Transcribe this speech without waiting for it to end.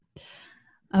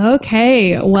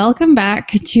Okay, welcome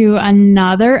back to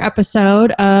another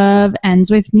episode of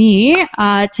Ends with Me.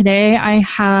 Today I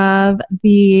have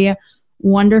the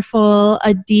wonderful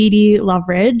Aditi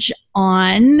Loveridge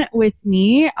on with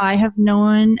me. I have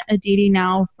known Aditi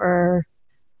now for,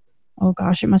 oh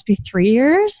gosh, it must be 3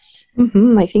 years.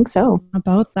 I think so.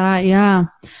 About that, yeah.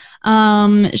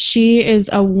 She is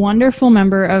a wonderful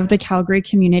member of the Calgary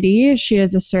community. She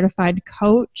is a certified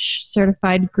coach,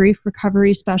 certified grief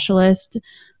recovery specialist,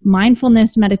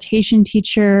 mindfulness meditation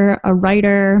teacher, a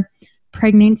writer,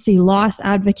 pregnancy loss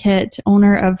advocate,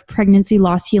 owner of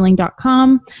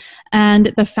pregnancylosshealing.com,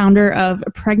 and the founder of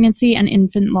Pregnancy and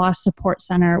Infant Loss Support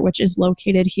Center, which is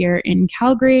located here in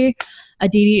Calgary.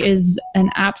 Aditi is an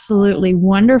absolutely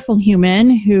wonderful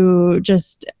human who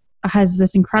just has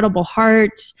this incredible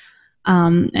heart,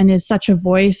 and is such a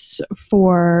voice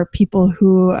for people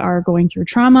who are going through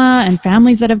trauma and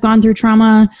families that have gone through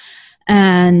trauma.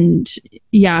 And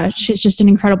yeah, she's just an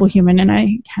incredible human, and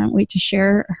I can't wait to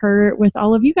share her with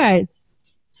all of you guys.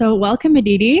 So welcome,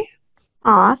 Aditi.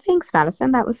 Aw, thanks,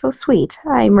 Madison. That was so sweet.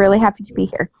 I'm really happy to be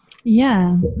here.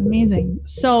 Yeah, amazing.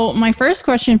 So my first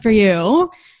question for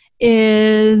you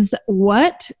is,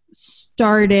 what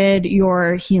started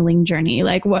your healing journey?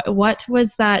 Like what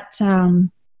was that,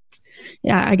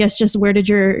 I guess just where did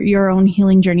your own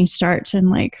healing journey start,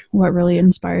 and like what really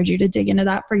inspired you to dig into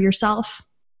that for yourself?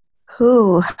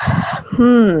 Ooh,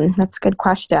 that's a good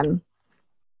question.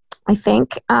 I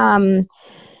think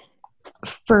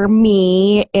for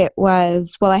me it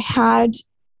was, I had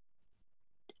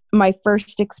my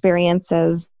first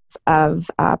experiences of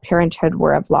parenthood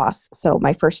were of loss. So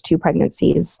my first two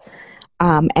pregnancies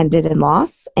ended in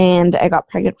loss, and I got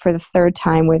pregnant for the third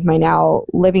time with my now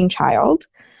living child.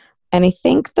 And I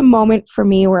think the moment for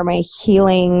me where my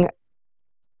healing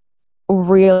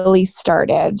really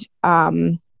started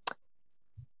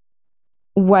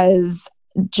was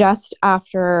just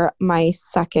after my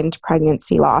second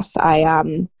pregnancy loss.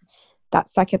 That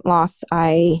second loss,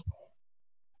 I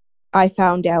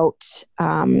found out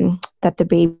that the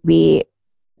baby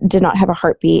did not have a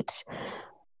heartbeat,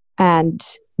 and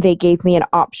they gave me an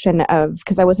option of,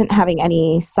 because I wasn't having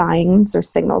any signs or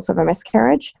signals of a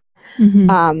miscarriage.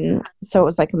 Mm-hmm. So it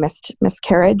was like a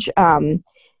miscarriage. And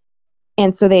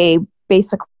so the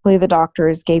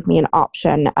doctors gave me an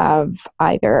option of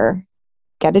either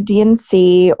get a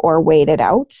D&C or wait it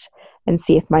out and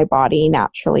see if my body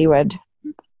naturally would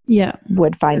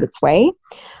find its way.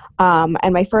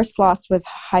 And my first loss was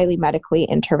highly medically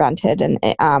intervened in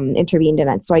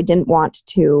it. So I didn't want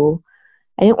to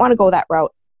go that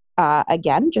route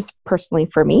again, just personally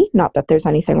for me. Not that there's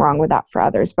anything wrong with that for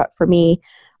others, but for me,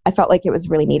 I felt like it was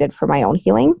really needed for my own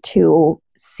healing to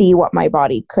see what my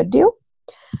body could do.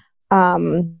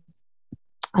 And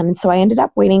so I ended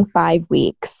up waiting 5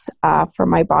 weeks for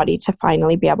my body to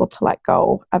finally be able to let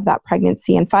go of that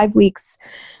pregnancy, and 5 weeks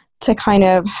to kind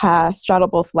of straddle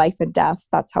both life and death.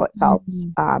 That's how it felt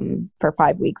for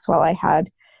 5 weeks while I had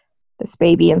this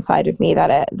baby inside of me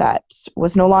that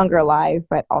was no longer alive,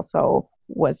 but also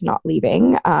was not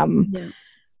leaving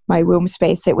my womb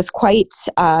space. It was quite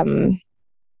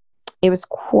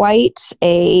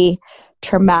a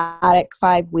traumatic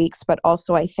 5 weeks, but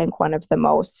also I think one of the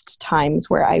most times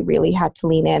where I really had to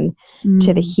lean in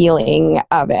to the healing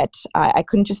of it. I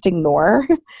couldn't just ignore.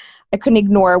 I couldn't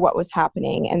ignore what was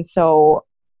happening. And so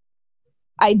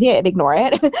I did ignore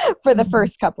it for the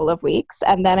first couple of weeks.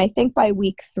 And then I think by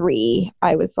week 3,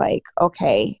 I was like,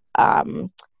 okay,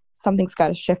 something's got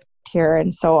to shift here.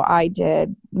 And so I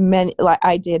did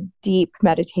deep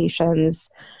meditations,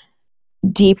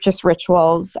 deep just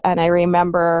rituals. And I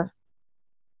remember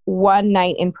one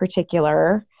night in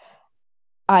particular,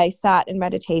 I sat in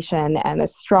meditation, and a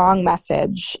strong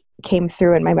message came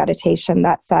through in my meditation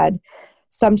that said,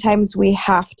 sometimes we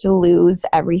have to lose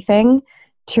everything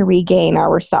to regain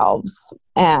ourselves.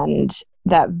 And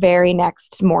that very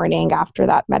next morning after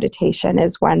that meditation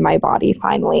is when my body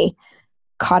finally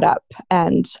caught up,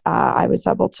 and I was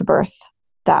able to birth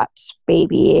that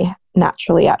baby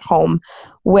naturally at home,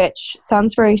 which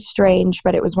sounds very strange,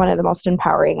 but it was one of the most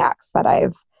empowering acts that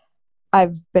I've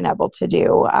been able to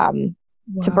do.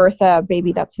 To birth a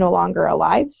baby that's no longer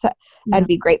alive and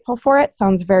be grateful for it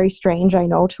sounds very strange, I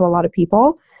know, to a lot of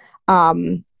people.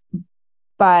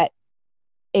 But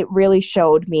it really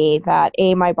showed me that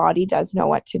my body does know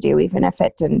what to do, even if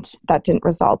that didn't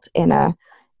result in a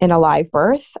live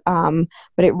birth. But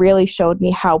it really showed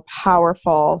me how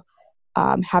powerful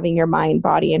having your mind,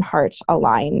 body, and heart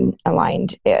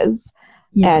aligned is.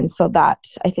 Yeah. And so that,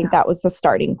 I think that was the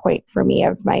starting point for me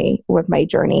with my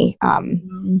journey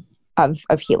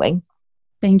of healing.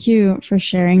 Thank you for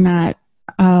sharing that.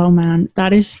 Oh man,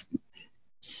 that is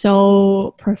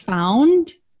so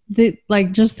profound.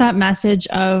 Like just that message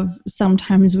of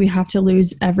sometimes we have to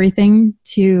lose everything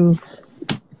to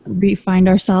find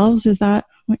ourselves. Is that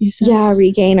what you said? Yeah,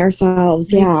 regain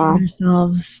ourselves. Regain Yeah.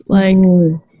 ourselves. Like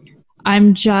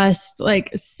I'm just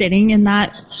like sitting in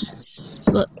that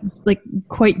like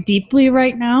quite deeply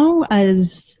right now,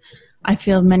 as I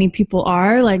feel many people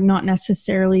are, like not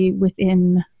necessarily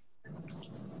within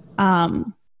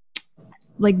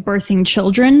like birthing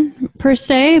children per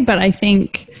se, but I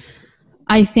think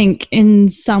in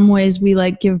some ways we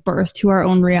like give birth to our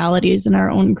own realities and our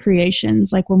own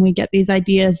creations. Like when we get these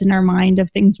ideas in our mind of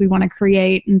things we want to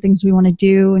create and things we want to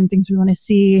do and things we want to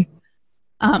see,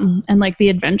 and like the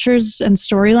adventures and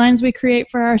storylines we create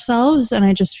for ourselves. And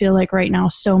I just feel like right now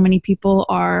so many people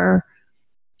are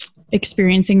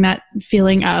experiencing that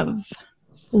feeling of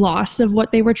loss of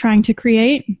what they were trying to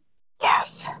create.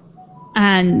 Yes.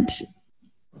 And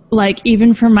like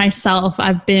even for myself,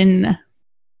 I've been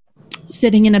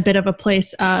sitting in a bit of a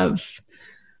place of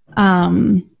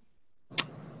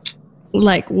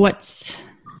like what's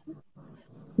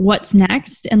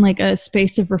next, and like a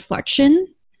space of reflection.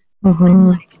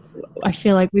 Like, I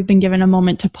feel like we've been given a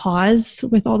moment to pause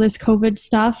with all this COVID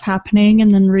stuff happening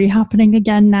and then re-happening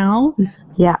again now.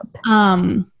 Yeah.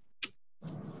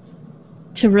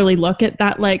 To really look at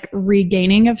that like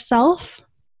regaining of self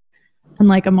and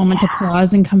like a moment to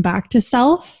pause and come back to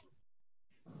self.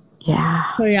 Yeah.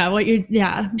 So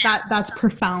that's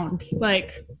profound.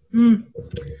 Like,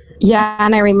 Yeah.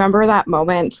 And I remember that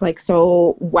moment like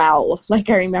so well. Like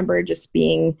I remember just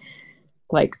being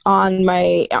like on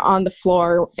the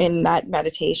floor in that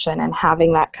meditation and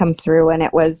having that come through. And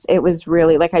it was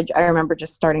really like, I remember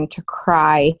just starting to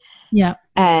cry. Yeah.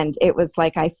 And it was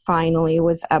like, I finally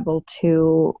was able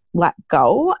to let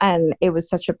go. And it was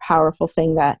such a powerful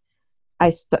thing that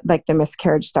like the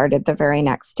miscarriage started the very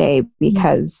next day,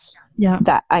 because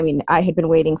that, I mean, I had been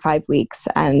waiting 5 weeks,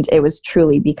 and it was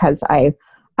truly because I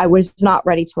was not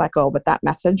ready to let go. But that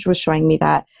message was showing me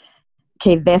that,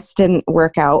 okay, this didn't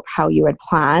work out how you had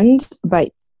planned,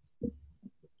 but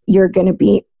you're going to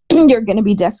be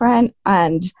different.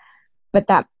 But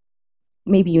that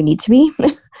maybe you need to be,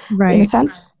 right. In a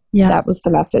sense. Yeah. That was the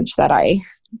message that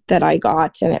I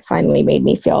got. And it finally made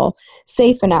me feel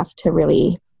safe enough to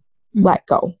really let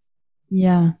go.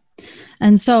 Yeah.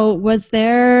 And so was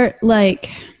there like,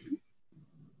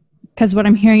 because what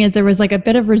I'm hearing is there was like a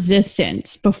bit of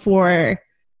resistance before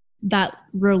that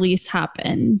release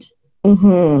happened.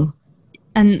 Mm-hmm.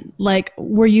 And like,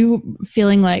 were you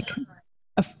feeling like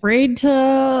afraid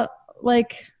to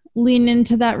like lean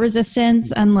into that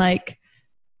resistance? And like,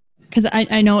 because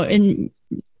I know in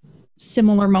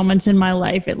similar moments in my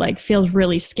life, it like feels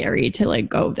really scary to like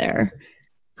go there.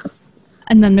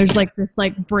 And then there's like this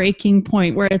like breaking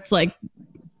point where it's like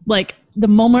the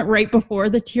moment right before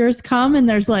the tears come, and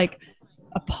there's like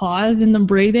a pause in the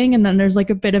breathing, and then there's like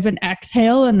a bit of an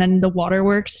exhale, and then the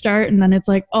waterworks start, and then it's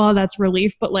like, oh, that's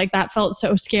relief. But like that felt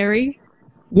so scary.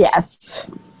 Yes.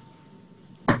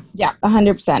 Yeah,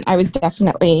 100%. I was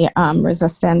definitely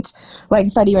resistant. Like I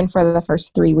said, even for the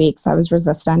first 3 weeks, I was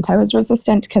resistant. I was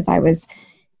resistant because I was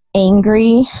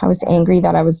angry. I was angry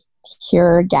that I was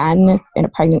here again in a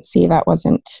pregnancy that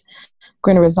wasn't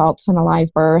going to result in a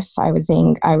live birth. I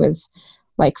was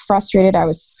like frustrated. I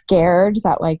was scared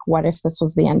that like, what if this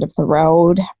was the end of the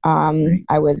road?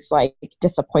 I was like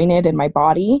disappointed in my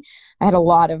body. I had a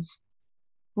lot of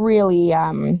really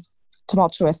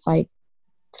tumultuous like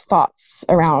thoughts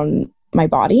around my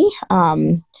body.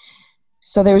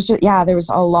 So there was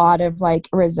a lot of like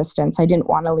resistance. I didn't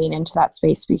want to lean into that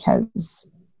space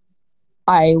because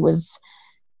I was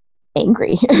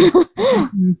angry.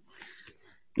 Mm-hmm.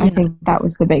 I think that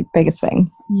was the biggest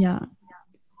thing. Yeah.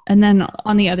 And then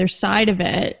on the other side of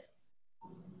it,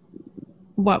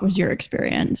 what was your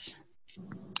experience?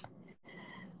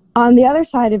 On the other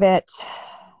side of it,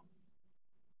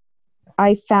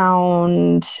 I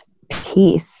found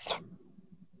peace.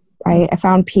 Right? I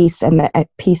found peace in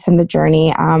the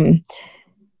journey.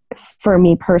 For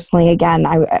me personally, again,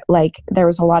 there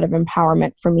was a lot of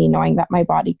empowerment for me knowing that my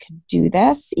body could do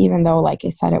this, even though, like I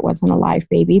said, it wasn't a live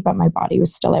baby, but my body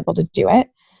was still able to do it.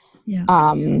 Yeah.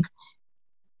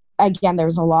 Again, there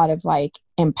was a lot of like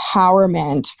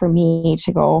empowerment for me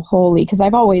to go, holy, because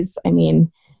I'm East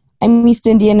Indian,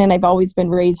 and I've always been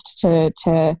raised to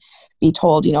be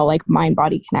told, like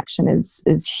mind-body connection is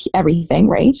everything,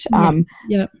 right?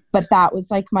 Yeah. But that was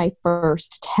like my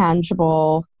first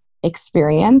tangible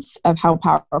experience of how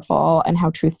powerful and how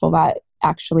truthful that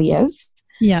actually is.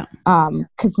 Yeah.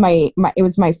 Because it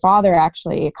was my father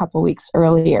actually a couple weeks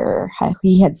earlier.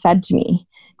 He had said to me,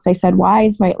 because I said, why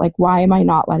am I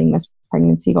not letting this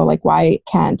pregnancy go? Like, why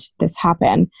can't this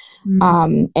happen?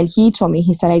 Mm. And he told me,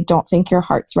 he said, I don't think your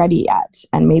heart's ready yet,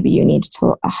 and maybe you need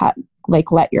to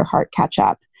let your heart catch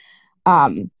up.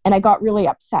 And I got really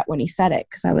upset when he said it,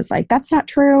 because I was like, that's not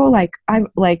true. I'm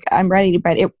ready to,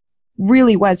 but it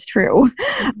really was true.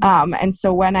 And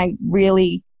so when I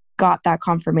really got that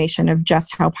confirmation of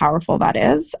just how powerful that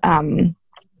is, that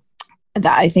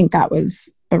I think that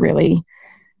was a really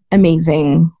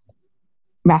amazing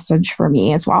message for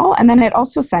me as well. And then it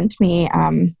also sent me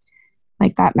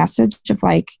that message of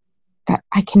that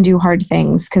I can do hard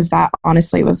things, because that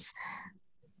honestly was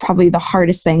probably the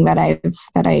hardest thing that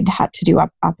I'd had to do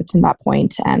up to that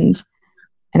point, and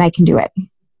I can do it.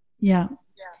 Yeah.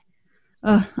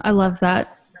 I love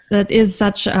that. That is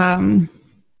such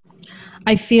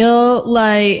I feel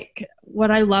like what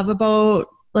I love about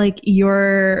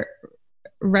your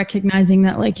recognizing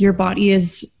that your body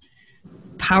is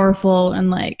powerful,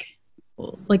 and like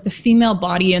the female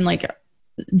body and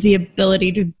the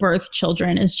ability to birth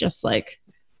children is just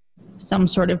some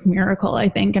sort of miracle, I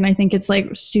think. And I think it's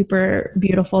super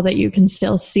beautiful that you can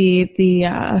still see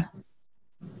the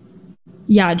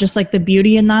just the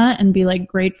beauty in that, and be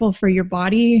grateful for your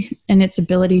body and its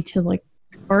ability to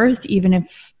birth, even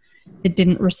if it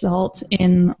didn't result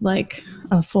in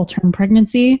a full-term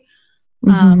pregnancy.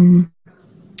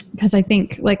 Because I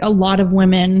think a lot of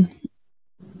women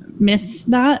miss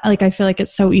that. I feel like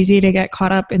it's so easy to get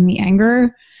caught up in the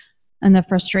anger and the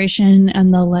frustration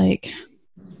and the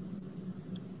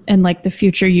the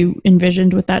future you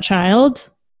envisioned with that child.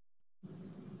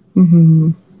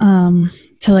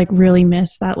 To really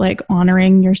miss that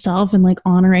honoring yourself, and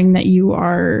honoring that you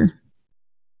are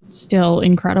still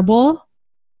incredible,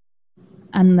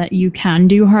 and that you can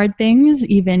do hard things,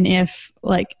 even if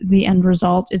the end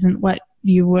result isn't what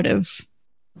you would have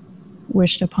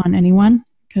wished upon anyone,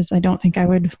 because I don't think I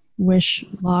would wish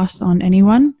loss on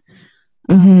anyone.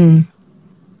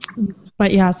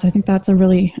 But yeah, so I think that's a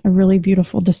really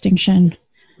beautiful distinction.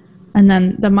 And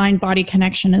then the mind-body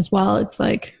connection as well. It's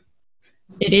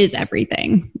it is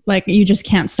everything. You just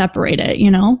can't separate it,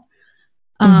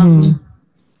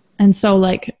 And so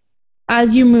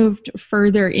as you moved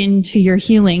further into your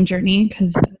healing journey,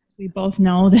 because we both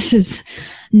know this is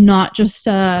not just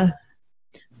a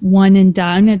one and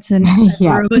done, it's an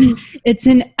it's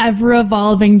an ever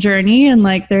evolving journey. And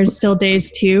there's still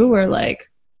days too where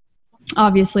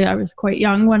obviously I was quite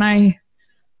young when I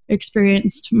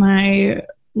experienced my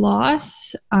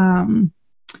loss,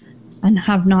 and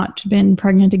have not been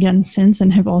pregnant again since,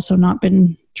 and have also not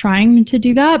been trying to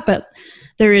do that. But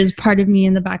there is part of me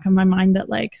in the back of my mind that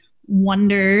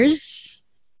wonders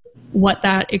what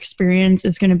that experience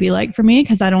is going to be like for me,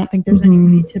 because I don't think there's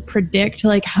any way to predict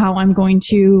how I'm going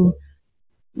to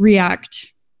react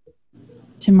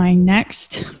to my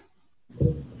next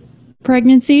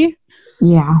pregnancy.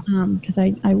 Yeah. Because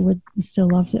I would still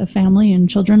love a family and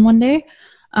children one day.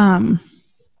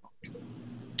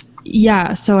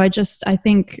 So I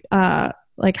think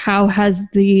how has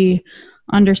the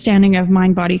understanding of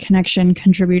mind-body connection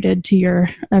contributed to your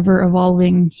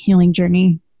ever-evolving healing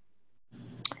journey?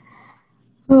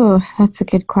 Oh, that's a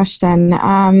good question.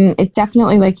 It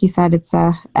definitely, like you said, it's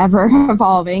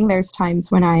ever-evolving. There's times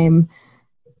when I'm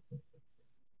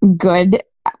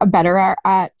better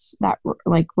at that,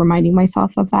 reminding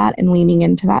myself of that and leaning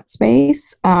into that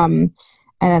space. And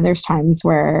then there's times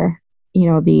where,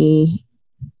 the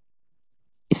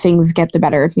things get the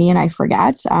better of me and I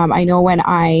forget. I know when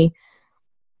I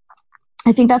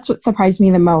think that's what surprised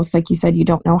me the most. Like you said, you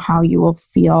don't know how you will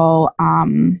feel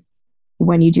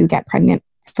when you do get pregnant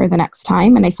for the next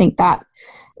time. And I think that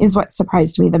is what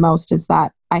surprised me the most, is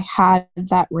that I had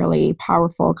that really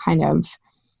powerful kind of,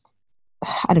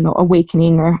 I don't know,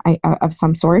 awakening of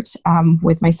some sort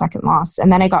with my second loss.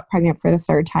 And then I got pregnant for the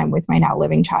third time with my now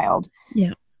living child.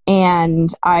 Yeah.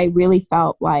 And I really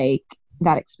felt like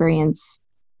that experience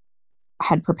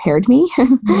had prepared me.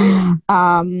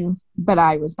 But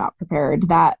I was not prepared.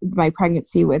 That my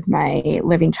pregnancy with my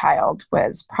living child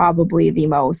was probably the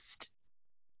most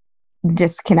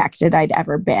disconnected I'd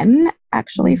ever been,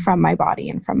 actually, from my body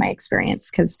and from my experience,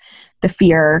 because the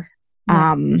fear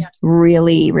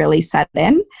really, really set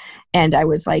in, and I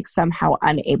was somehow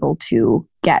unable to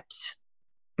get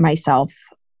myself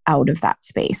out of that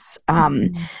space.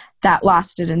 That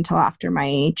lasted until after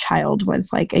my child was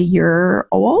a year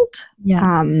old.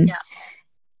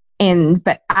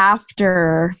 But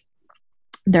after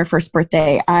their first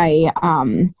birthday, I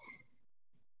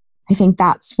I think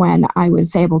that's when I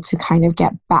was able to kind of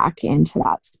get back into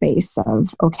that space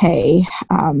of, okay,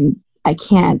 I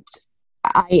can't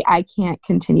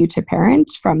continue to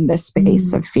parent from this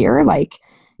space of fear. Like,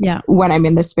 when I'm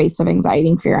in the space of anxiety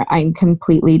and fear, I'm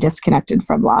completely disconnected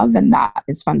from love. And that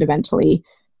is fundamentally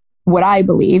what I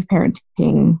believe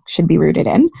parenting should be rooted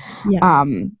in.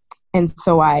 And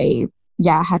so I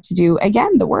had to do,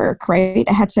 again, the work, right?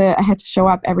 I had to show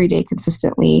up every day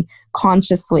consistently,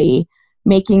 consciously,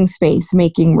 making space,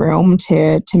 making room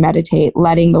to meditate,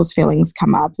 letting those feelings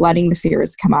come up, letting the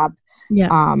fears come up,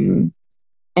 and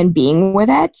being with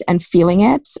it and feeling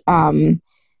it, and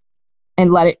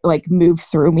let it like move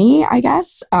through me, I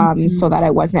guess, so that I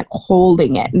wasn't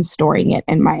holding it and storing it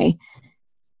in my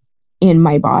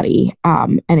body,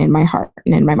 and in my heart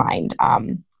and in my mind.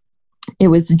 It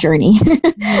was a journey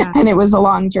and it was a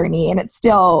long journey, and it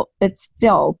still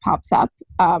pops up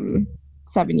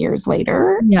 7 years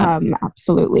later.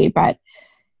 Absolutely. But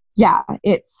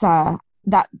it's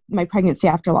that my pregnancy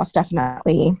after loss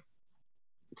definitely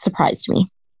surprised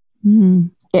me,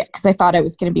 because I thought I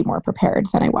was going to be more prepared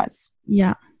than I was.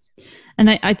 And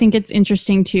I think it's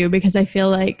interesting too, because I feel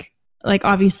like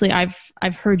obviously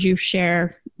I've heard you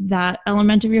share that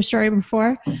element of your story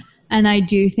before, and I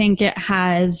do think it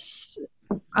has,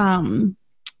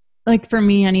 like for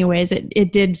me anyways,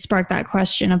 it did spark that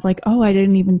question of like, oh, I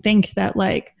didn't even think that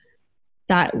like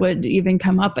that would even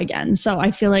come up again. So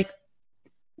I feel like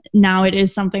now it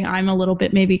is something I'm a little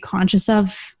bit maybe conscious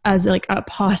of as like a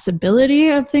possibility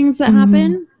of things that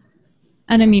happen.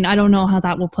 And I mean, I don't know how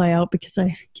that will play out because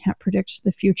I can't predict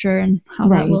the future and how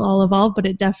that will all evolve, but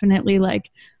it definitely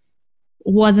like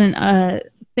wasn't a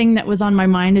thing that was on my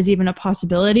mind as even a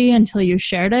possibility until you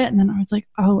shared it. And then I was like,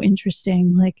 oh,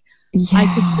 interesting. Like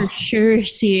I could for sure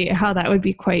see how that would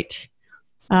be quite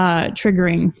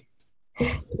triggering.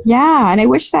 And I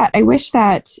wish that,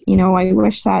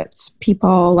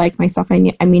 people like myself,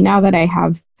 I mean, now that I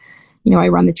have, I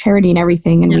run the charity and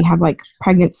everything, and we have like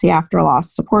pregnancy after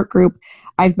loss support group.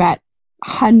 I've met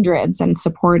hundreds and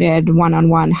supported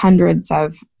one-on-one hundreds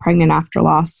of pregnant after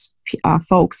loss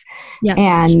folks.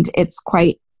 And it's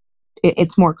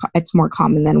more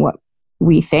common than what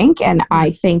we think. And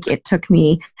I think it took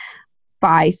me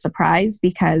by surprise,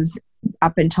 because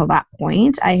up until that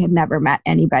point, I had never met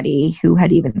anybody who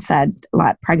had even said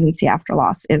that pregnancy after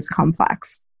loss is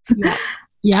complex.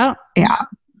 I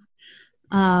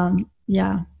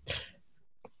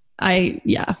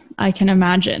can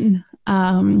imagine.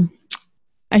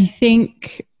 I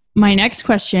think my next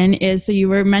question is, so you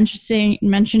were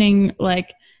mentioning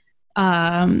like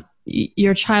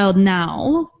your child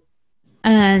now,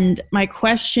 and my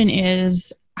question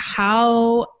is,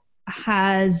 how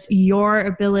has your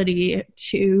ability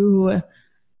to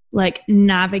like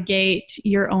navigate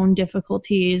your own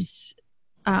difficulties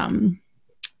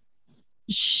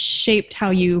shaped how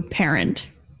you parent?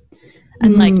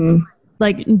 And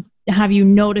like have you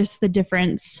noticed the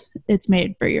difference it's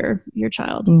made for your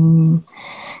child?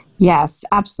 Yes,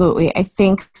 absolutely. I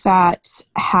think that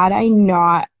had I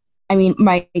not, I mean,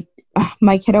 my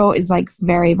kiddo is like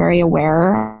very, very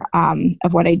aware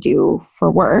of what I do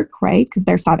for work, right? Because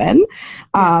they're 7.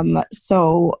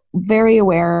 So very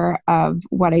aware of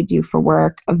what I do for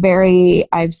work.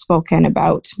 I've spoken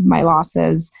about my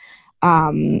losses.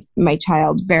 My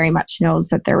child very much knows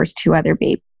that there was 2 other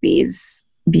babies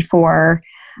before.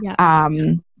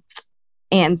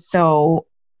 And so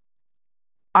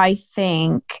I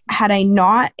think had I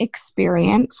not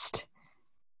experienced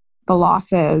the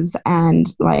losses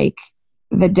and like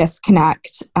the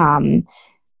disconnect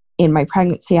in my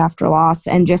pregnancy after loss,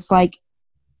 and just like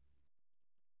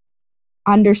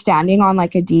understanding on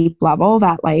like a deep level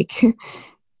that like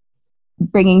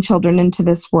bringing children into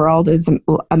this world is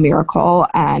a miracle,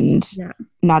 and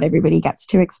not everybody gets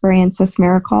to experience this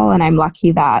miracle. And I'm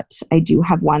lucky that I do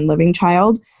have one living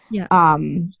child.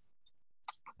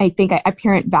 I think I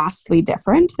parent vastly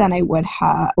different than I would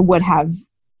have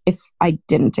if I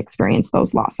didn't experience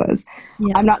those losses.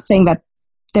 I'm not saying that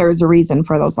there's a reason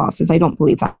for those losses. I don't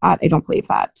believe that. I don't believe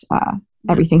that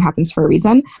everything happens for a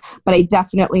reason, but I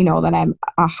definitely know that I'm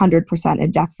 100% a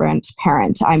different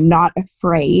parent. I'm not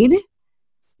afraid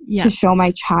to show my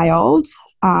child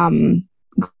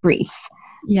grief.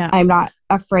 I'm not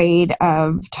afraid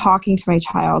of talking to my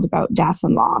child about death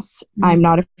and loss. I'm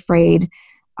not afraid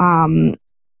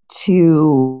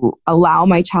to allow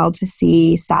my child to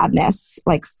see sadness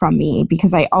like from me,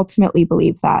 because I ultimately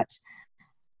believe that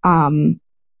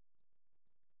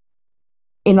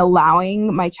in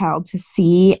allowing my child to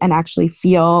see and actually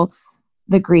feel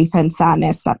the grief and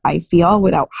sadness that I feel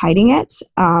without hiding it,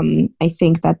 I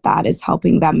think that is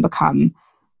helping them become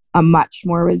a much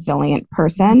more resilient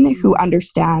person who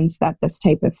understands that this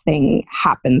type of thing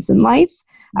happens in life,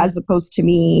 as opposed to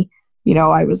me, you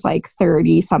know, I was like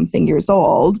 30 something years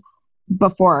old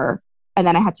before, and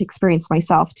then I had to experience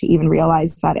myself to even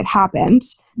realize that it happened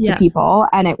to people.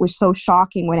 And it was so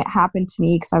shocking when it happened to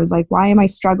me, because I was like, why am I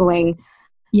struggling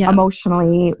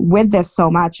emotionally with this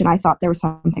so much? And I thought there was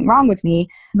something wrong with me.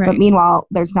 But meanwhile,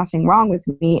 there's nothing wrong with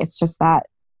me. It's just that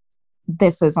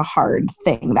this is a hard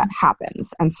thing that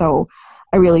happens. And so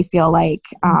I really feel like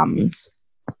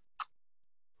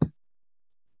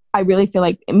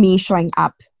me showing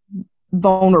up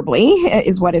vulnerably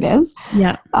is what it is.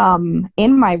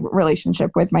 In my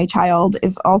relationship with my child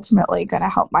is ultimately going to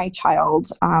help my child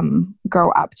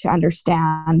grow up to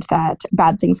understand that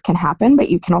bad things can happen, but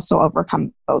you can also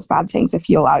overcome those bad things if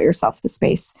you allow yourself the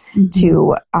space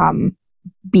to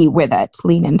be with it,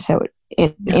 lean into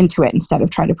it instead of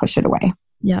try to push it away.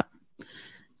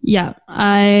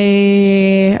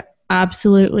 I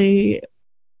absolutely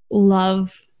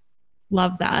love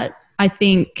that. I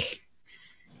think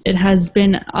it has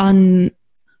been on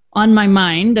my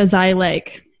mind as I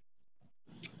like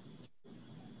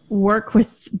work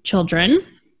with children.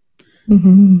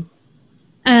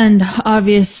 And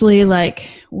obviously, like,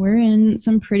 we're in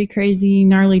some pretty crazy,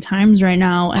 gnarly times right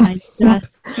now. And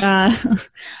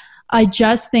I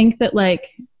just think that, like,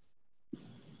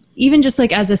 even just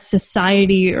like as a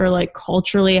society or like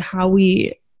culturally, how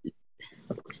we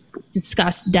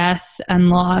discuss death and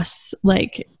loss,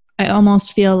 like, I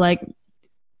almost feel like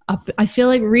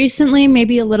recently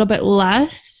maybe a little bit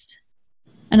less.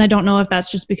 And I don't know if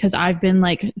that's just because I've been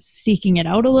like seeking it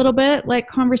out a little bit, like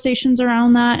conversations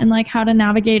around that and like how to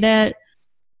navigate it.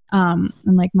 And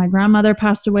like my grandmother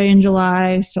passed away in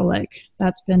July. So like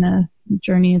that's been a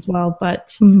journey as well.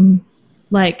 But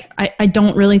like, I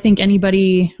don't really think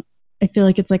anybody, I feel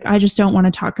like it's like, I just don't want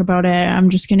to talk about it. I'm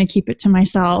just going to keep it to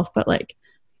myself. But like,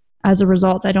 as a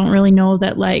result, I don't really know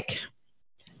that like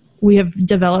we have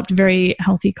developed very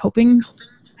healthy coping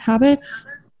habits.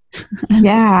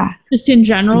 Just in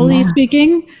generally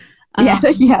speaking.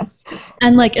 Yes.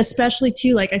 And like, especially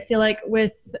too, like, I feel like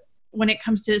when it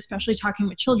comes to especially talking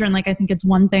with children, like, I think it's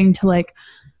one thing to like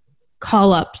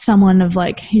call up someone of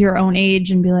like your own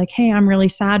age and be like, hey, I'm really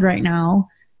sad right now.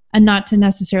 And not to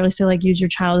necessarily say like use your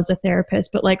child as a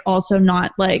therapist, but like also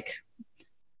not like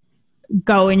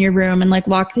go in your room and like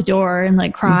lock the door and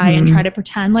like cry and try to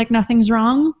pretend like nothing's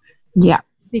wrong.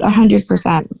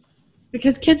 100%.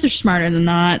 Because kids are smarter than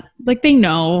that. Like they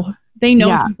know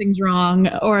something's wrong,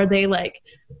 or they like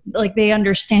they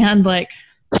understand like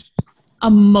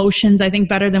emotions, I think,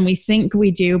 better than we think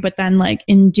we do. But then like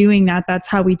in doing that, that's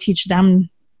how we teach them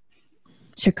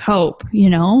to cope, you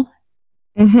know?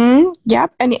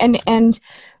 Yep. And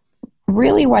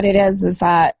really what it is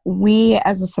that we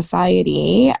as a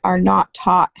society are not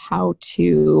taught how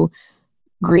to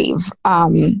grieve.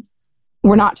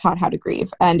 We're not taught how to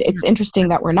grieve. And it's interesting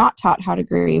that we're not taught how to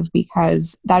grieve,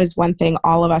 because that is one thing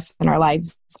all of us in our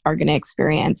lives are going to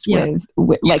experience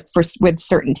with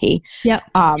certainty.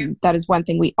 That is one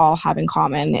thing we all have in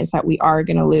common, is that we are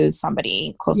going to lose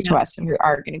somebody close to us, and we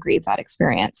are going to grieve that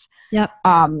experience.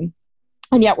 And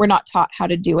yet we're not taught how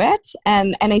to do it.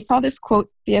 And I saw this quote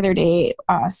the other day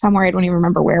somewhere, I don't even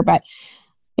remember where, but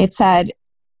it said,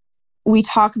 we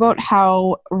talk about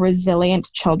how resilient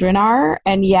children are,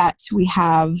 and yet we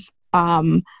have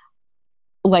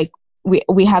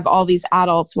we have all these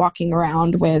adults walking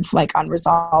around with like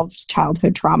unresolved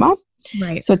childhood trauma.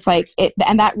 So it's like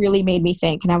and that really made me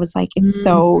think, and I was like, it's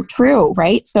so true,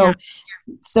 right? So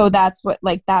that's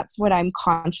what I'm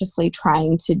consciously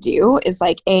trying to do, is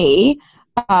like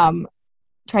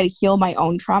try to heal my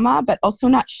own trauma, but also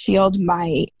not shield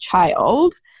my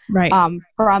child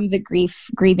from the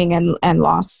grieving and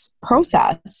loss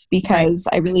process, because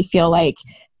I really feel like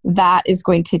that is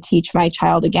going to teach my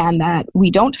child again that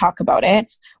we don't talk about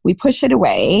it, we push it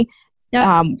away.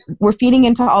 We're feeding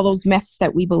into all those myths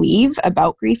that we believe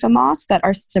about grief and loss that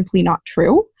are simply not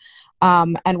true.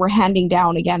 And we're handing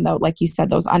down, again, though, like you said,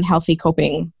 those unhealthy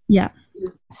coping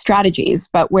strategies.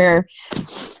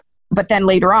 But then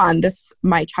later on,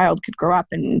 my child could grow up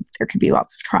and there could be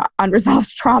lots of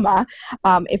unresolved trauma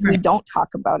if we don't talk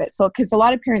about it. So, because a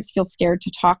lot of parents feel scared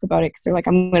to talk about it because they're like,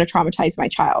 I'm going to traumatize my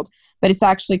child. But it's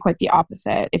actually quite the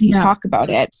opposite. If you talk about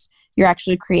it, you're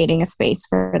actually creating a space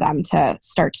for them to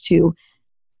start to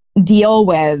deal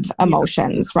with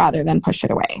emotions rather than push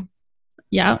it away.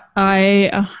 Yeah, I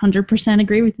 100%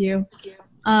 agree with you.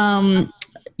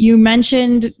 You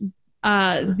mentioned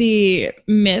the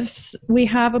myths we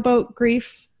have about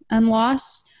grief and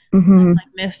loss, and like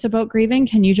myths about grieving.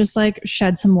 Can you just like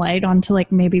shed some light onto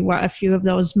like maybe what a few of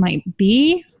those might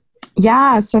be?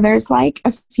 Yeah, so there's like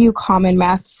a few common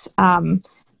myths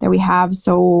that we have.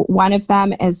 So one of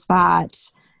them is that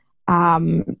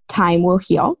time will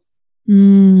heal.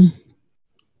 Mm.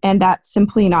 And that's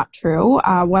simply not true.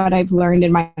 What I've learned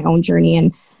in my own journey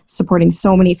and supporting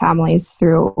so many families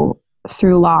through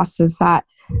loss is that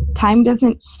time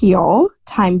doesn't heal.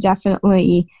 Time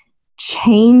definitely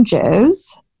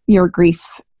changes your grief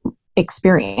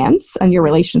experience and your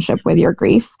relationship with your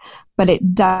grief, but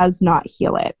it does not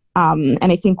heal it. And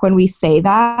I think when we say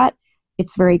that,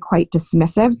 it's very quite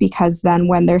dismissive, because then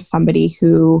when there's somebody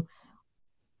who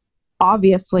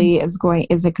obviously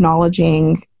is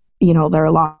acknowledging, you know, their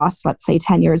loss, let's say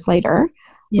 10 years later,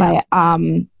 like,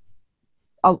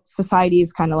 society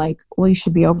is kind of like, well, you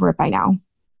should be over it by now,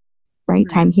 right?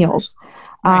 Time heals.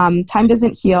 Time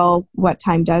doesn't heal. What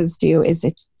time does do is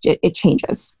it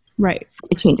changes. Right.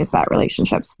 It changes that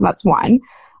relationship. So that's one.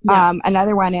 Yeah.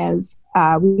 Another one is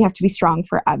we have to be strong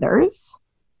for others.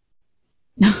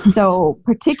 So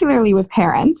particularly with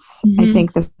parents, I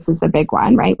think this is a big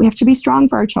one, right? We have to be strong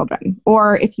for our children.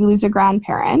 Or if you lose a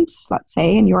grandparent, let's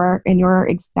say in your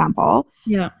example,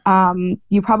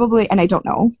 you probably, and I don't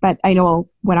know, but I know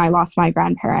when I lost my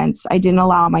grandparents, I didn't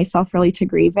allow myself really to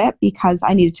grieve it because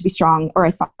I needed to be strong, or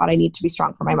I thought I needed to be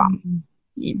strong for my mom.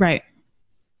 Right.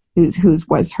 Whose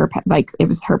was her, like it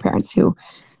was her parents who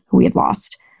we had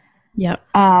lost. Yep.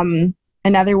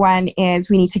 Another one is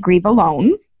we need to grieve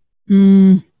alone.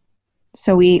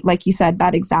 So we, like you said,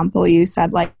 that example you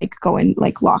said, like go and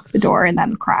like lock the door and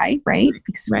then cry, right?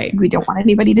 Because we don't want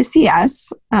anybody to see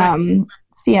us,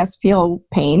 see us feel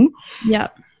pain.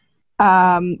 Yep.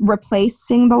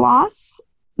 Replacing the loss.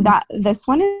 That this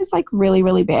one is like really,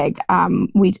 really big.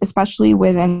 We, especially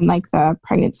within like the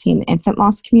pregnancy and infant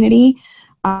loss community,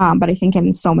 but I think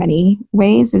in so many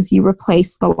ways, is you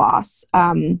replace the loss.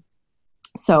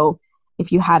 So if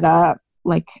you had a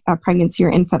pregnancy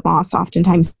or infant loss,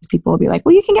 oftentimes people will be like,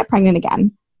 well, you can get pregnant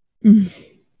again.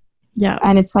 Yeah.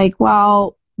 And it's like,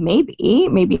 well,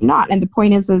 maybe not. And the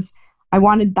point is I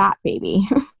wanted that baby.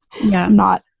 I'm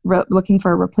not looking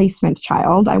for a replacement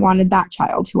child. I wanted that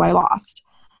child who I lost.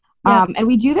 And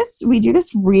we do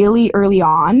this really early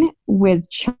on with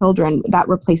children, that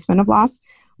replacement of loss.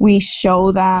 We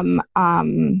show them,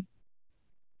 them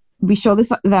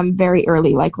very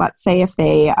early. Like, let's say if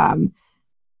they,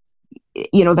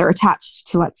 you know, they're attached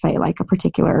to, let's say, like a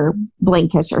particular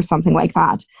blanket or something like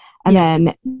that. And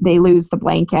then they lose the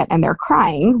blanket and they're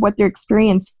crying. What they're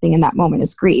experiencing in that moment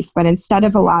is grief. But instead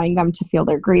of allowing them to feel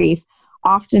their grief,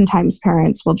 oftentimes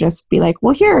parents will just be like,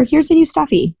 well, here's a new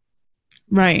stuffy.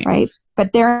 Right. Right.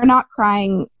 But they're not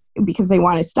crying because they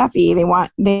want a stuffy. They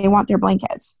want their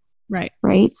blankets. Right.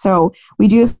 Right. So we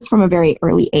do this from a very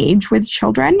early age with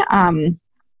children.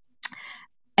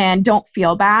 And don't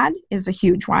feel bad is a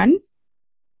huge one.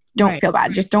 Don't feel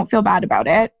bad. Just don't feel bad about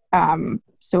it.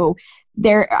 So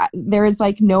there is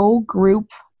like no group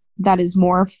that is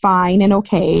more fine and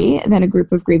okay than a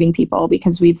group of grieving people,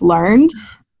 because we've learned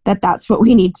that that's what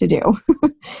we need to do.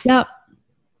 Yep.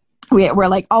 We're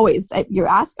like, always, you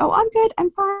ask, oh, I'm good,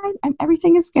 I'm fine,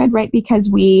 everything is good, right? Because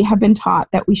we have been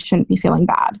taught that we shouldn't be feeling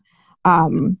bad.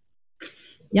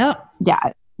 Yep. Yeah,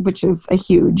 which is a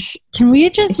huge. Can we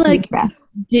just like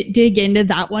dig into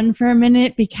that one for a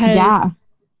minute? Because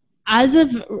as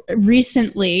of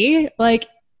recently, like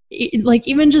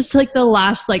even just like the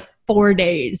last like 4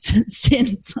 days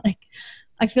since, like,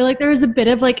 I feel like there was a bit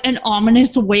of like an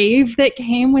ominous wave that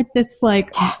came with this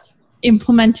like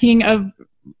implementing of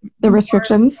the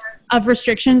restrictions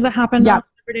that happened on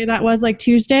every day. That was like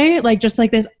Tuesday, like just like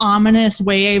this ominous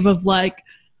wave of like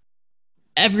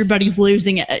everybody's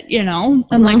losing it, you know?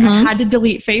 And like I had to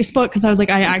delete Facebook because I was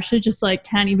like, I actually just like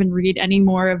can't even read any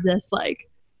more of this like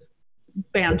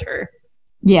banter.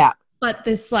 Yeah. But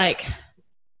this like,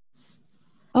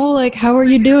 oh, like, how are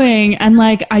you doing? And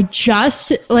like, I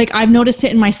just like, I've noticed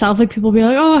it in myself. Like people be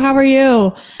like, oh, how are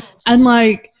you? And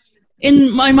like,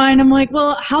 in my mind, I'm like,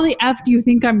 well, how the F do you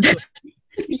think I'm doing?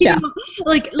 You know?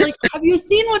 Like, have you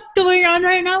seen what's going on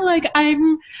right now? Like,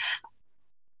 I'm,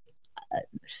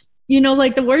 you know,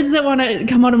 like the words that want to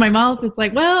come out of my mouth, it's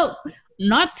like, well,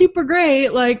 not super great.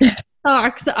 Like,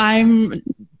 sucks. I'm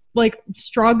like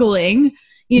struggling,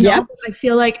 you know. I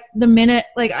feel like the minute,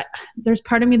 like, there's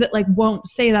part of me that like won't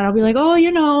say that. I'll be like, oh, you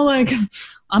know, like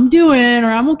I'm doing,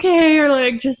 or I'm okay, or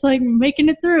like just like making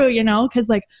it through, you know, because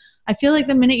like, I feel like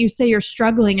the minute you say you're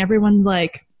struggling, everyone's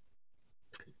like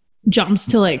jumps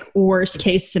to like worst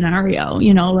case scenario,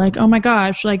 you know, like, oh my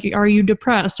gosh, like, are you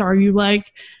depressed? Are you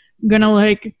like gonna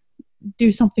like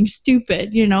do something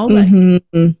stupid, you know?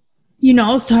 Like,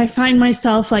 so I find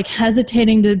myself like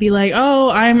hesitating to be like, oh,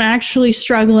 I'm actually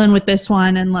struggling with this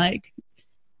one. And like,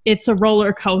 it's a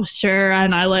roller coaster.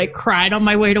 And I like cried on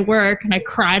my way to work and I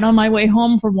cried on my way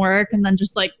home from work and then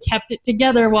just like kept it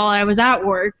together while I was at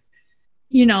work,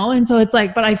 And so it's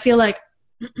like, but I feel like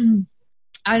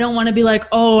I don't want to be like,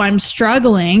 oh, I'm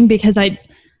struggling because I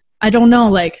don't know,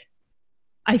 like,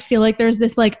 I feel like there's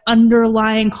this like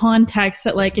underlying context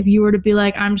that like, if you were to be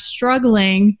like, I'm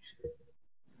struggling,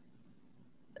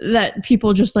 that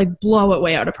people just like blow it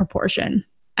way out of proportion.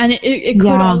 And it could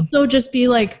also just be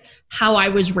like how I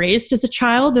was raised as a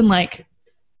child and like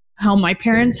how my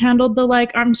parents handled the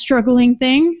like I'm struggling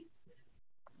thing.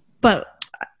 But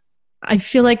I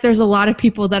feel like there's a lot of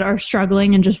people that are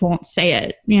struggling and just won't say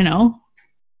it,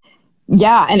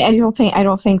 Yeah, and I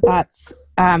don't think that's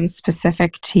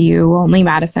specific to you only,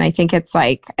 Madison. I think that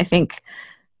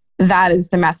is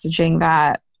the messaging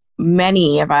that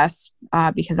many of us,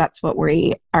 because that's what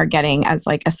we are getting as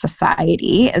like a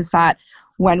society, is that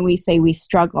when we say we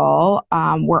struggle,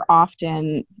 we're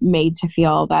often made to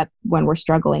feel that when we're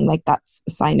struggling, like that's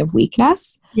a sign of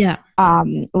weakness. Yeah.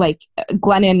 Like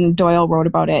Glennon Doyle wrote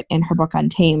about it in her book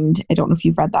Untamed. I don't know if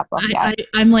you've read that book yet.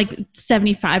 I'm like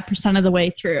 75% of the way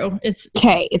through. It's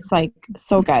like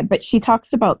so good. But she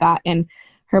talks about that in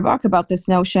her book, about this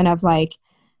notion of like,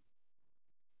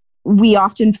 we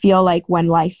often feel like when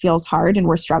life feels hard and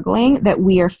we're struggling, that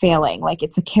we are failing, like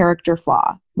it's a character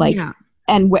flaw. Like, yeah.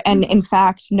 And in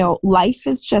fact, no, life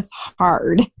is just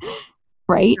hard,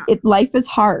 right? Yeah. Life is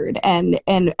hard, and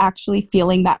actually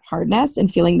feeling that hardness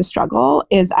and feeling the struggle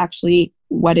is actually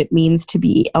what it means to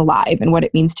be alive and what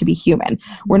it means to be human.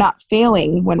 We're not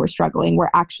failing when we're struggling.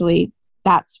 We're actually,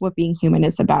 that's what being human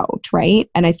is about, right?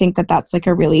 And I think that that's like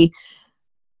a really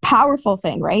powerful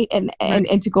thing, right? And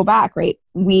to go back, right?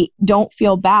 We don't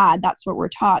feel bad. That's what we're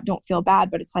taught. Don't feel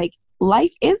bad. But it's like,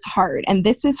 life is hard and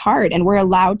this is hard, and we're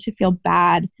allowed to feel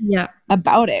bad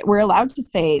about it. We're allowed to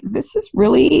say, this is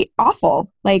really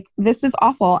awful. Like, this is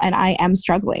awful and I am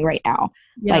struggling right now.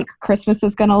 Yeah. Like, Christmas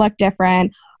is going to look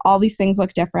different. All these things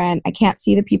look different. I can't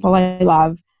see the people I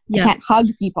love. Yeah. I can't hug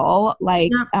people.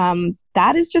 Like,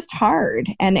 that is just hard.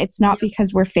 And it's not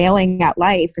because we're failing at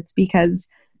life. It's because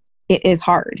it is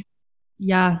hard.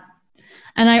 Yeah.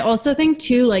 And I also think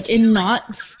too, like, in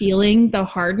not feeling the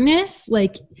hardness,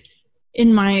 like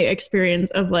in my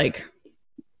experience of like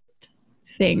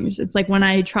things, it's like when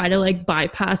I try to like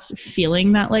bypass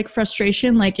feeling that like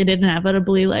frustration, like it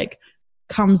inevitably like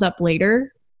comes up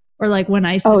later. Or like when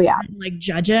I like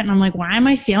judge it and I'm like, why am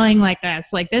I feeling like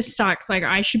this? Like, this sucks. Like,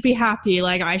 I should be happy.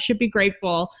 Like, I should be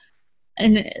grateful.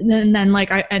 And then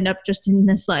like I end up just in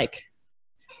this like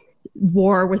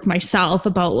war with myself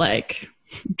about like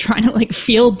trying to like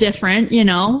feel different,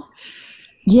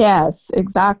 Yes,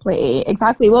 exactly.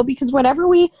 Well, because whatever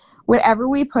we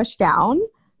push down,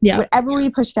 whatever we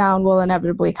push down will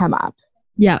inevitably come up.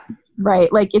 Yeah.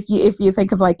 Right. Like if you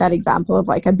think of like that example of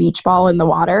like a beach ball in the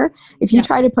water, if you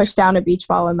try to push down a beach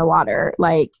ball in the water,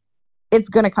 like it's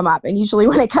going to come up. And usually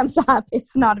when it comes up,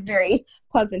 it's not a very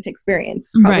pleasant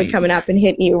experience, probably coming up and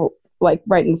hitting you like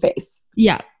right in the face.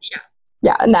 Yeah.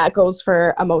 Yeah. And that goes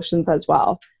for emotions as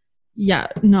well. Yeah.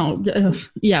 No.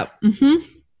 Yeah. Mm-hmm.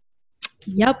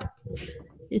 Yep.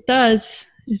 It does.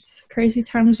 It's crazy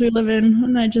times we live in.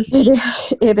 And I just...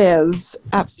 It is.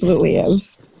 Absolutely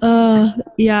is.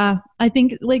 Yeah. I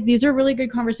think like these are really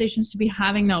good conversations to be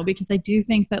having though, because I do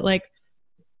think that like,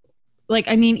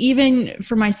 I mean, even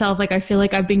for myself, like, I feel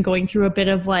like I've been going through a bit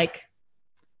of like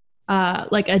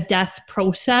a death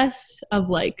process of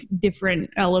like different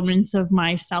elements of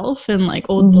myself and like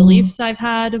old beliefs I've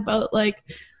had about like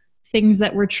things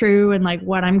that were true and like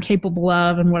what I'm capable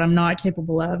of and what I'm not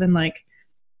capable of, and like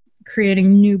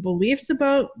creating new beliefs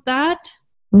about that.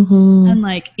 And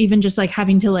like even just like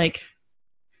having to like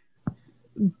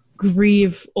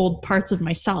grieve old parts of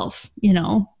myself,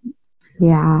 Yeah.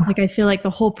 Like I feel like the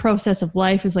whole process of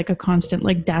life is like a constant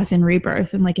like death and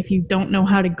rebirth, and like if you don't know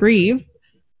how to grieve,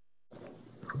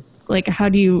 like how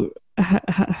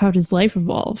does life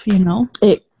evolve,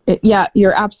 Yeah,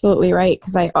 you're absolutely right,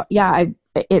 because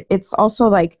it's also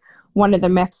like one of the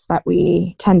myths that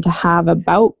we tend to have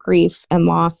about grief and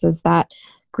loss is that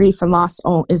grief and loss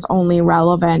is only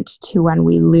relevant to when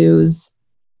we lose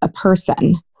a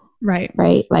person. Right.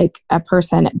 Like a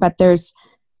person. But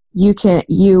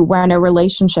when a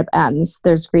relationship ends,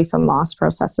 there's grief and loss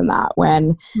process in that.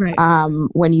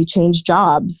 When you change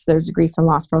jobs, there's a grief and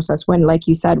loss process. When, like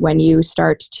you said, when you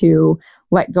start to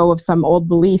let go of some old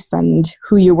beliefs and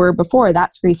who you were before,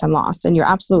 that's grief and loss. And you're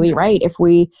absolutely right. If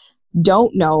we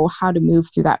don't know how to move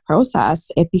through that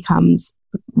process, it becomes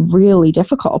really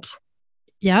difficult.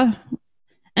 Yeah.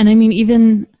 And I mean,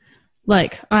 even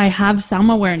like I have some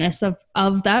awareness of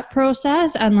that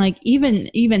process, and like even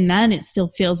then it still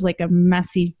feels like a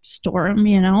messy storm,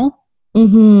 you know?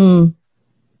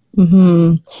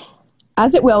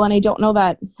 As it will. And I don't know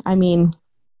that, I mean,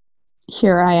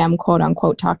 here I am, quote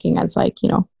unquote, talking as like,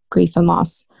 grief and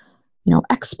loss,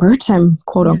 expert. I'm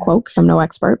quote unquote, because I'm no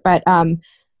expert, but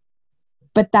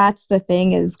that's the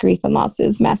thing, is grief and loss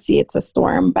is messy. It's a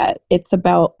storm, but it's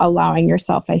about allowing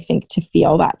yourself, I think, to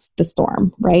feel that's the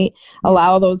storm, right?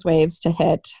 Allow those waves to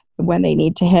hit when they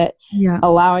need to hit. Yeah.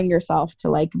 Allowing yourself to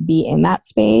like be in that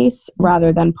space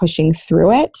rather than pushing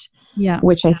through it. Yeah.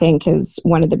 Which I think is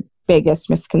one of the biggest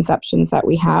misconceptions that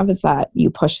we have, is that you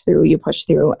push through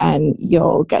and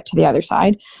you'll get to the other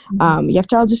side. You have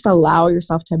to just allow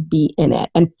yourself to be in it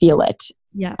and feel it.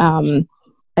 Yeah. And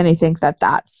I think that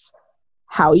that's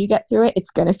how you get through it. It's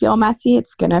going to feel messy.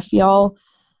 It's going to feel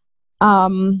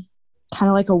kind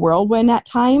of like a whirlwind at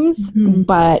times,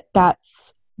 but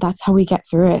that's how we get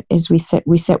through it, is we sit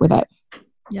with it.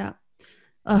 Yeah.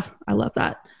 I love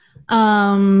that.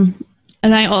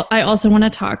 And I also want to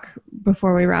talk,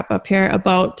 before we wrap up here,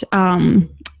 about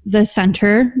the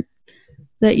center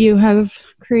that you have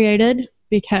created,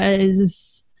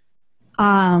 because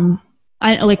I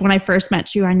like, when I first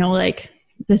met you, I know like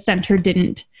the center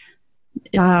didn't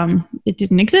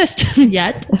exist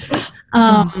yet.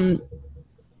 And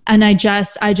I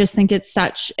just think it's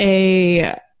such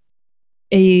a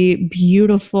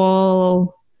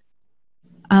beautiful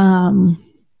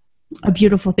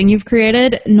thing you've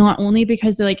created, not only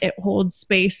because like it holds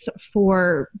space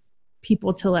for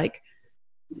people to like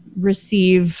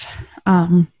receive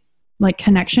like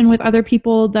connection with other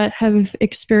people that have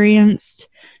experienced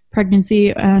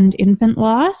pregnancy and infant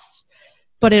loss,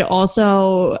 but it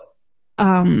also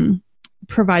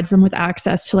provides them with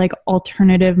access to like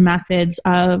alternative methods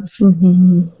of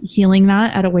healing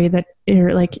that at a way that,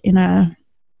 or like in a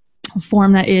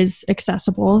form that is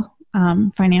accessible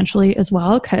financially as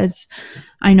well. Because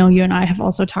I know you and I have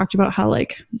also talked about how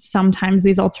like sometimes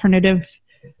these alternative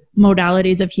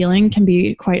modalities of healing can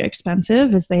be quite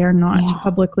expensive, as they are not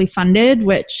publicly funded,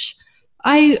 which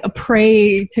I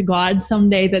pray to God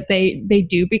someday that they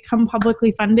do become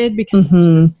publicly funded,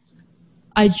 because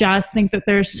I just think that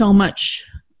there's so much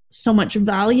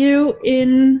value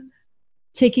in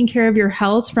taking care of your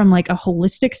health from like a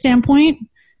holistic standpoint.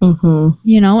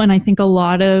 And I think a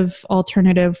lot of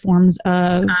alternative forms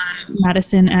of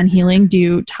medicine and healing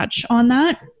do touch on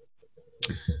that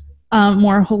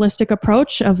more holistic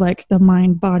approach of like the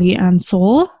mind, body, and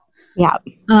soul.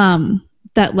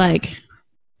 That like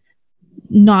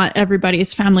not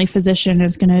everybody's family physician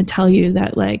is going to tell you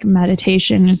that like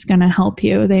meditation is going to help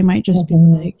you. They might just be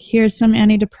like, here's some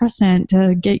antidepressant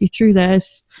to get you through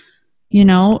this. You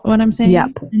know what I'm saying?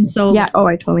 And so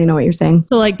I totally know what you're saying.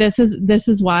 So like this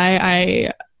is why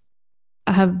I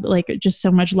have like just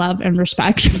so much love and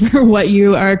respect for what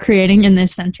you are creating in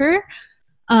this center.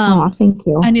 Thank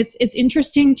you. And it's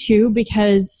interesting too,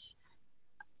 because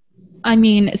I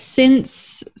mean,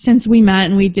 since we met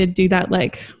and we did do that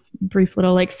like brief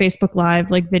little like Facebook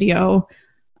Live like video,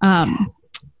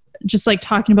 just like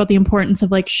talking about the importance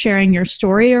of like sharing your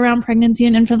story around pregnancy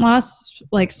and infant loss,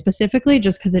 like specifically,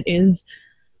 just because it is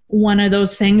one of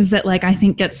those things that like I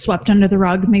think gets swept under the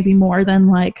rug maybe more than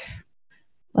like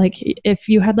if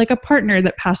you had like a partner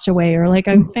that passed away or like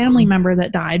a family member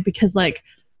that died, because like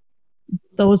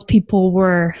those people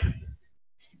were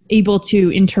able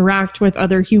to interact with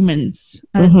other humans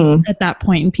at that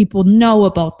point, and people know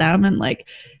about them, and like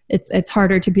it's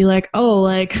harder to be like, oh,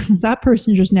 like that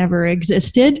person just never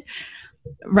existed,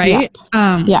 right?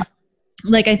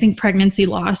 Like I think pregnancy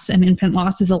loss and infant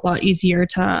loss is a lot easier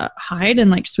to hide and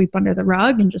like sweep under the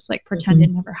rug and just like pretend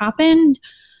it never happened,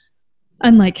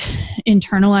 and like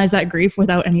internalize that grief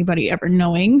without anybody ever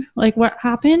knowing like what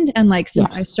happened. And like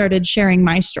since I started sharing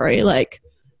my story, like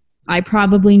I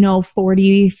probably know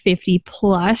 40, 50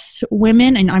 plus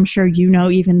women, and I'm sure you know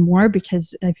even more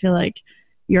because I feel like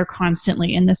you're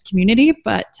constantly in this community.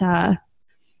 But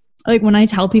like when I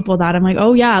tell people that, I'm like,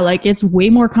 oh yeah, like it's way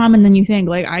more common than you think.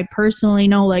 Like I personally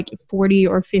know like 40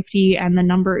 or 50, and the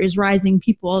number is rising,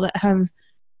 people that have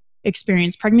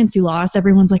experienced pregnancy loss.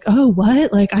 Everyone's like, oh,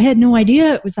 what? Like I had no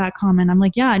idea it was that common. I'm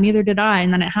like, yeah, neither did I.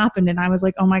 And then it happened, and I was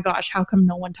like, oh my gosh, how come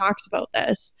no one talks about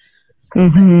this?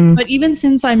 But even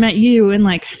since I met you in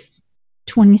like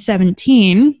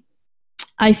 2017,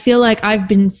 I feel like I've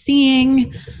been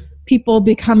seeing people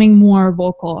becoming more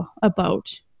vocal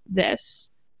about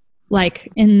this. Like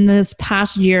in this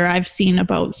past year, I've seen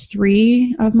about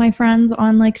 3 of my friends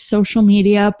on like social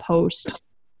media post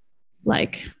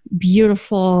like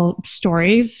beautiful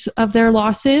stories of their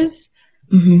losses.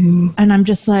 And I'm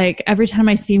just like, every time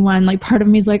I see one, like part of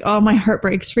me is like, oh, my heart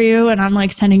breaks for you. And I'm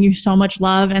like sending you so much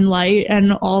love and light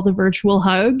and all the virtual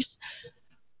hugs.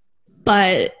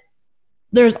 But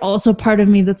there's also part of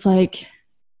me that's like,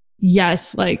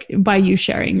 yes, like by you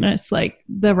sharing this, like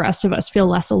the rest of us feel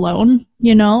less alone,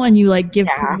 you know, and you like give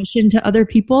permission to other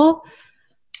people.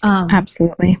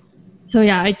 Absolutely. So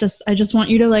yeah, I just want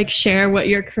you to like share what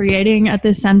you're creating at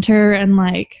this center and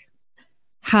like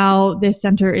how this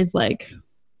center is like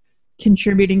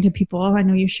contributing to people. I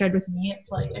know you shared with me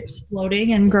it's like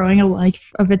exploding and growing a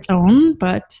life of its own,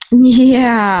 but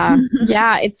yeah,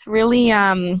 it's really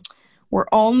we're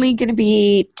only going to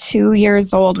be 2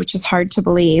 years old, which is hard to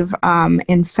believe,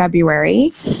 in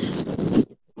February.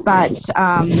 But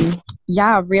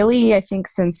really, I think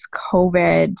since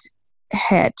COVID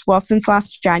hit, since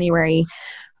last January,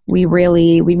 we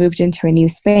moved into a new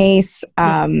space,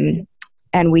 and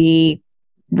we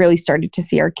really started to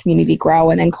see our community grow.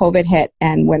 And then COVID hit,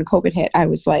 and when COVID hit, I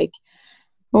was like,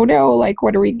 oh no, like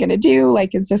what are we going to do?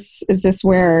 Like, is this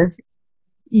where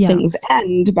things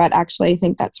end? But actually, I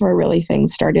think that's where really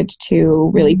things started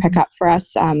to really pick up for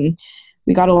us.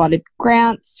 We got a lot of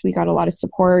grants. We got a lot of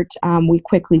support. We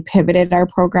quickly pivoted our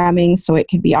programming so it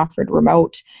could be offered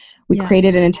remote. We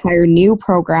created an entire new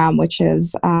program, which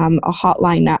is a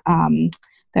hotline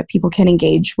that people can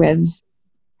engage with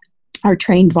our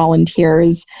trained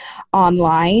volunteers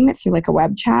online through like a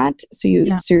web chat. So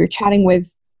you're chatting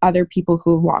with other people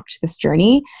who have walked this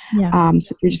journey. So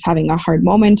if you're just having a hard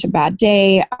moment, a bad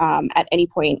day, at any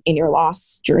point in your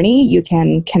loss journey, you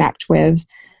can connect with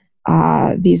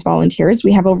these volunteers.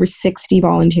 We have over 60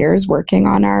 volunteers working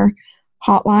on our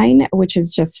hotline, which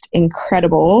is just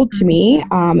incredible to me.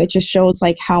 It just shows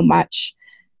like how much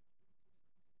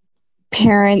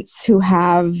parents who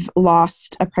have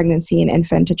lost a pregnancy, an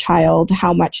infant, a child,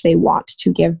 how much they want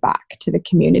to give back to the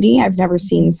community. I've never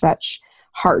seen such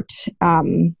heart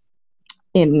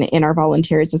in our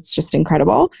volunteers. It's just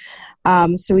incredible.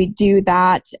 So we do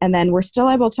that, and then we're still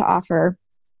able to offer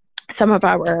some of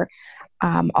our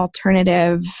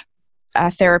alternative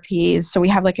therapies. So we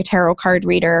have like a tarot card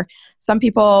reader. Some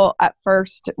people at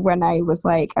first, when I was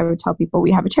like, I would tell people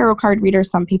we have a tarot card reader,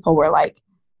 some people were like,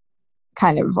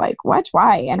 kind of like, what,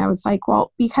 why? And I was like,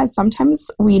 well, because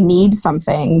sometimes we need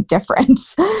something different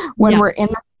when we're in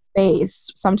the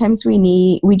space. Sometimes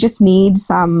we just need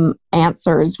some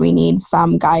answers. We need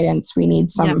some guidance. We need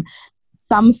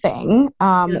something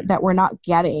that we're not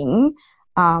getting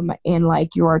in like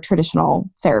your traditional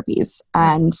therapies.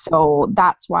 And so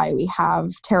that's why we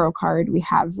have tarot card, we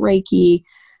have Reiki,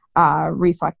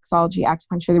 reflexology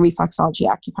acupuncture. The reflexology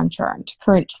acupuncture aren't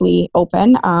currently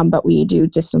open, but we do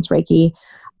distance Reiki.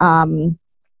 And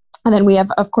then we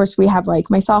have like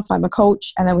myself, I'm a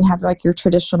coach, and then we have like your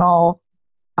traditional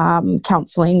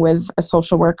counseling with a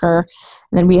social worker.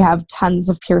 And then we have tons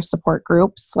of peer support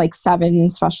groups, like 7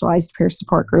 specialized peer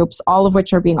support groups, all of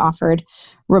which are being offered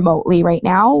remotely right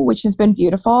now, which has been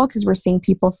beautiful because we're seeing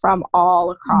people from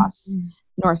all across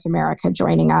North America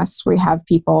joining us. We have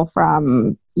people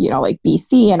from, like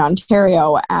BC and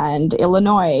Ontario and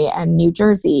Illinois and New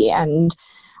Jersey. And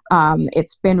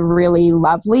it's been really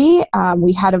lovely.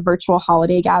 We had a virtual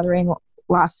holiday gathering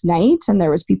last night, and there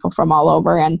was people from all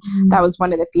over. And that was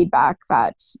one of the feedback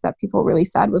that people really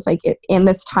said was like, in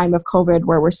this time of COVID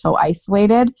where we're so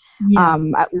isolated,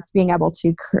 at least being able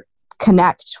to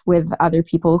connect with other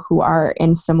people who are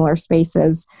in similar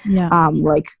spaces,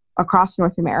 like across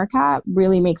North America,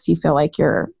 really makes you feel like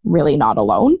you're really not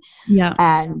alone.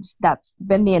 And that's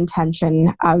been the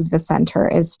intention of the center,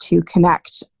 is to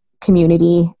connect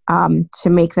community, to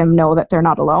make them know that they're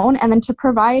not alone, and then to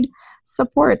provide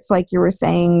supports, like you were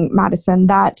saying, Madison,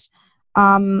 that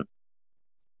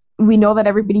we know that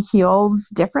everybody heals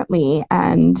differently,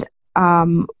 and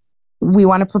we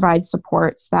want to provide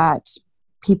supports that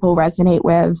people resonate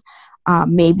with,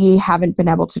 maybe haven't been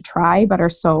able to try, but are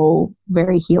so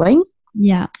very healing.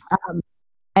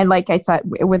 And like I said,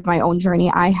 with my own journey,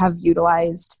 I have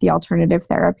utilized the alternative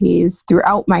therapies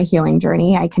throughout my healing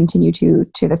journey. I continue to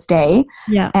this day.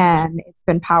 And it's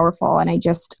been powerful. And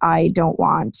I don't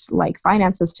want like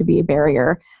finances to be a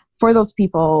barrier for those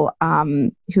people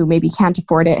who maybe can't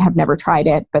afford it, have never tried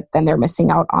it, but then they're missing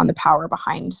out on the power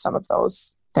behind some of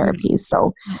those therapies.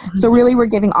 So really we're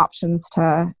giving options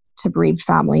to bereaved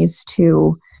families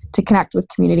to connect with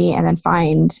community and then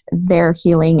find their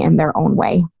healing in their own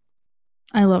way.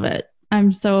 I love it.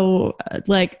 I'm so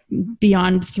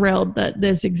beyond thrilled that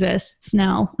this exists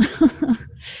now.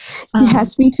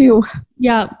 Yes, me too.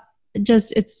 I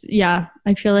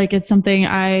feel like it's something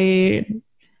I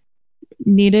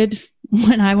needed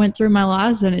when I went through my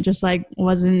loss, and it just like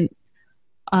wasn't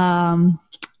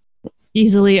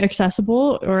easily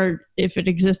accessible, or if it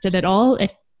existed at all,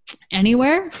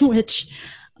 anywhere, which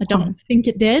I don't think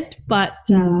it did. But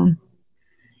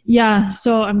yeah,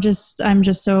 so I'm just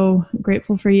so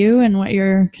grateful for you and what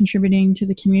you're contributing to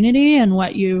the community and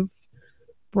what you've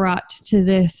brought to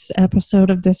this episode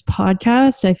of this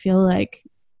podcast. I feel like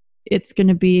it's going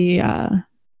to be,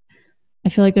 I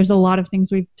feel like there's a lot of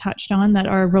things we've touched on that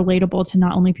are relatable to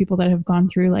not only people that have gone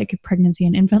through like pregnancy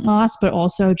and infant loss, but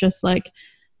also just like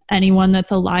anyone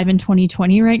that's alive in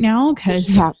 2020 right now.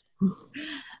 Cause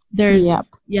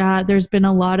there's been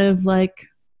a lot of like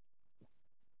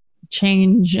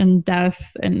change and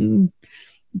death and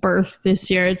birth this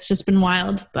year. It's just been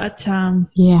wild. But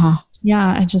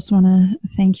I just want to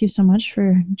thank you so much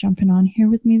for jumping on here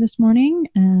with me this morning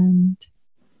and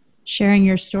sharing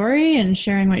your story and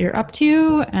sharing what you're up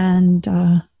to. And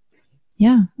I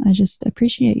just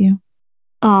appreciate you.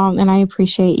 And I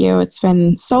appreciate you. It's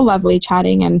been so lovely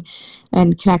chatting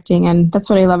and connecting. And that's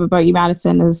what I love about you,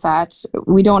 Madison, is that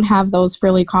we don't have those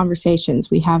frilly conversations.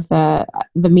 We have the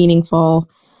meaningful,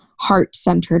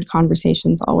 heart-centered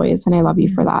conversations always. And I love you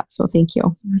for that. So thank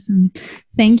you. Awesome.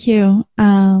 Thank you.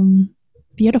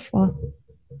 Beautiful.